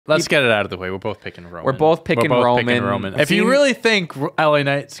Let's get it out of the way. We're both picking Roman. We're both picking Roman. If you really think LA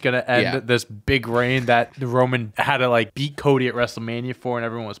Knight's going to end this big reign that Roman had to like beat Cody at WrestleMania for and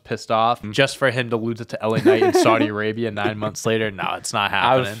everyone was pissed off just for him to lose it to LA Knight in Saudi Arabia 9 months later, no, it's not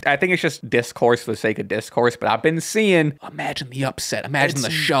happening. I think it's just discourse for the sake of discourse, but I've been seeing, imagine the upset, imagine the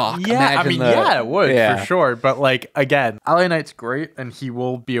shock. Yeah, it would for sure. But like, again, LA Knight's great and he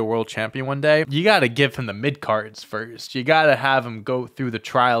will be a world champion one day. You got to give him the mid-cards first. You got to have him go through the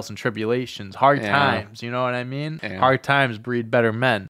trials and tribulations, hard times, you know what I mean? Hard times breed better men.